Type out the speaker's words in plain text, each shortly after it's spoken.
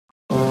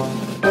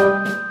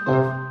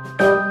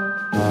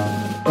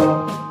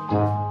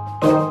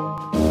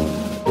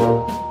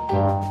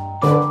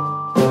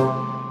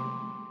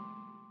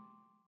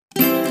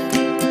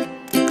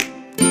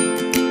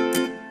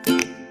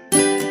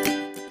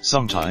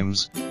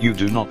Sometimes, you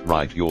do not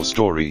write your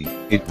story,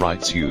 it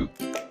writes you.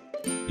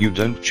 You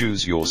don't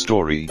choose your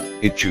story,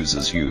 it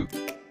chooses you.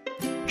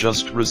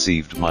 Just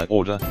received my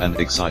order and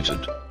excited.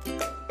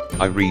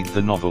 I read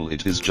the novel,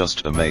 it is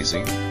just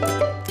amazing.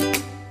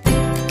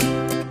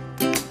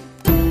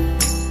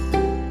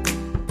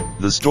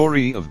 The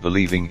story of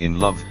believing in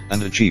love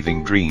and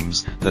achieving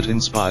dreams that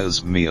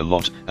inspires me a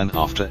lot, and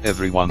after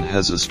everyone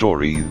has a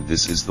story,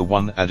 this is the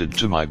one added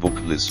to my book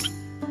list.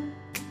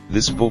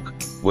 This book,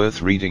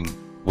 worth reading,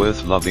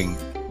 worth loving,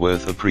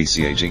 worth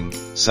appreciating.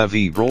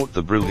 Savi brought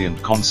the brilliant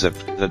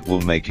concept that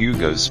will make you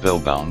go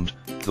spellbound.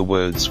 The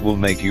words will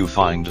make you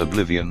find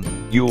oblivion.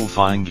 You'll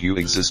find your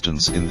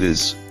existence in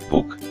this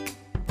book.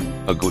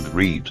 A good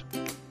read.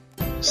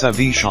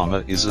 Savi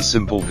Sharma is a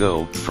simple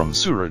girl from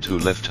Surat who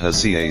left her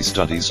CA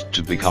studies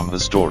to become a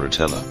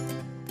storyteller.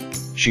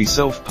 She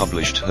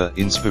self-published her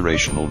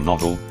inspirational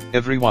novel,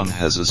 Everyone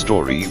Has a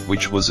Story,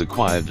 which was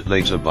acquired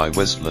later by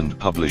Westland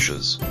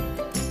Publishers.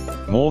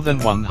 More than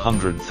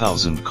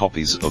 100,000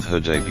 copies of her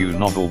debut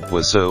novel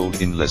were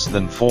sold in less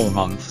than 4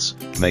 months,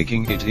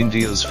 making it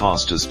India's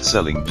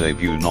fastest-selling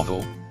debut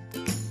novel.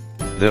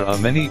 There are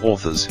many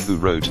authors who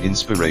wrote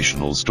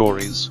inspirational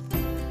stories.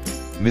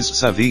 Ms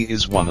Savi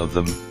is one of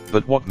them,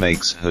 but what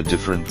makes her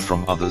different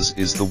from others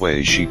is the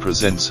way she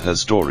presents her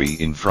story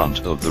in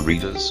front of the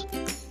readers.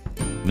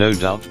 No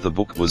doubt the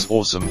book was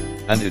awesome,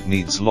 and it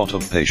needs a lot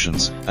of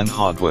patience and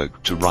hard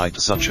work to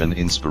write such an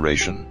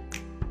inspiration.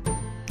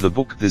 The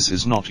book This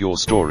Is Not Your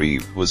Story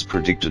was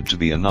predicted to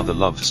be another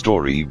love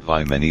story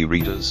by many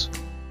readers.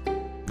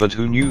 But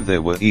who knew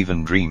there were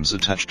even dreams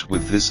attached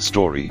with this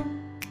story?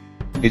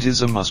 It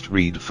is a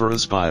must-read for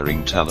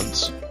aspiring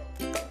talents.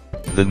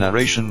 The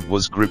narration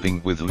was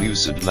gripping with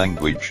lucid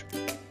language.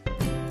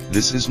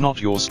 This Is Not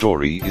Your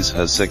Story is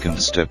her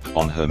second step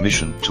on her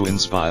mission to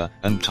inspire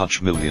and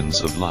touch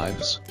millions of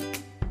lives.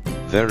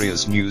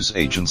 Various news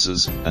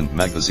agencies and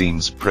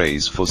magazines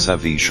praise for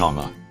Savi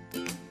Sharma.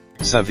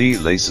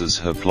 Savi laces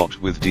her plot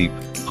with deep,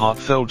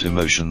 heartfelt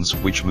emotions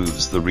which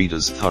moves the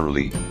readers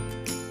thoroughly.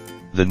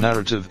 The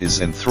narrative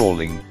is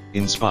enthralling,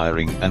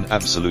 inspiring and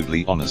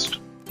absolutely honest.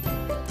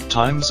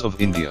 Times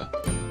of India.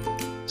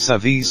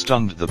 Savi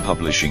stunned the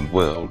publishing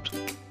world.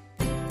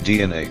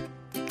 DNA.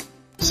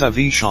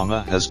 Savi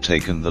Sharma has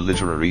taken the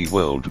literary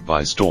world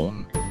by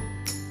storm.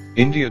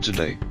 India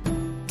Today.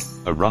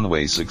 A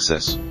runaway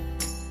success.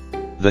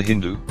 The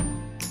Hindu.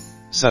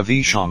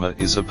 Savi Sharma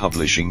is a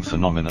publishing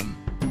phenomenon.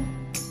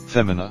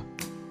 Femina.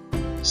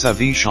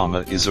 Savi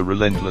Sharma is a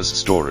relentless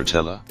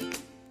storyteller.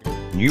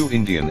 New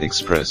Indian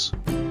Express.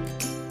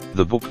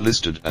 The book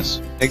listed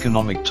as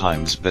Economic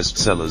Times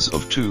Bestsellers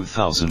of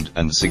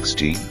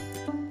 2016.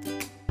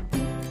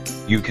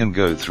 You can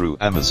go through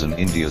Amazon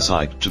India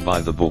site to buy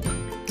the book.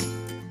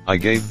 I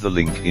gave the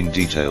link in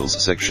details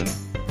section.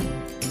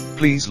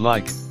 Please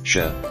like,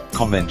 share,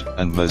 comment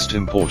and most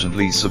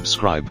importantly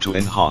subscribe to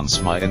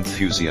enhance my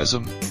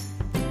enthusiasm.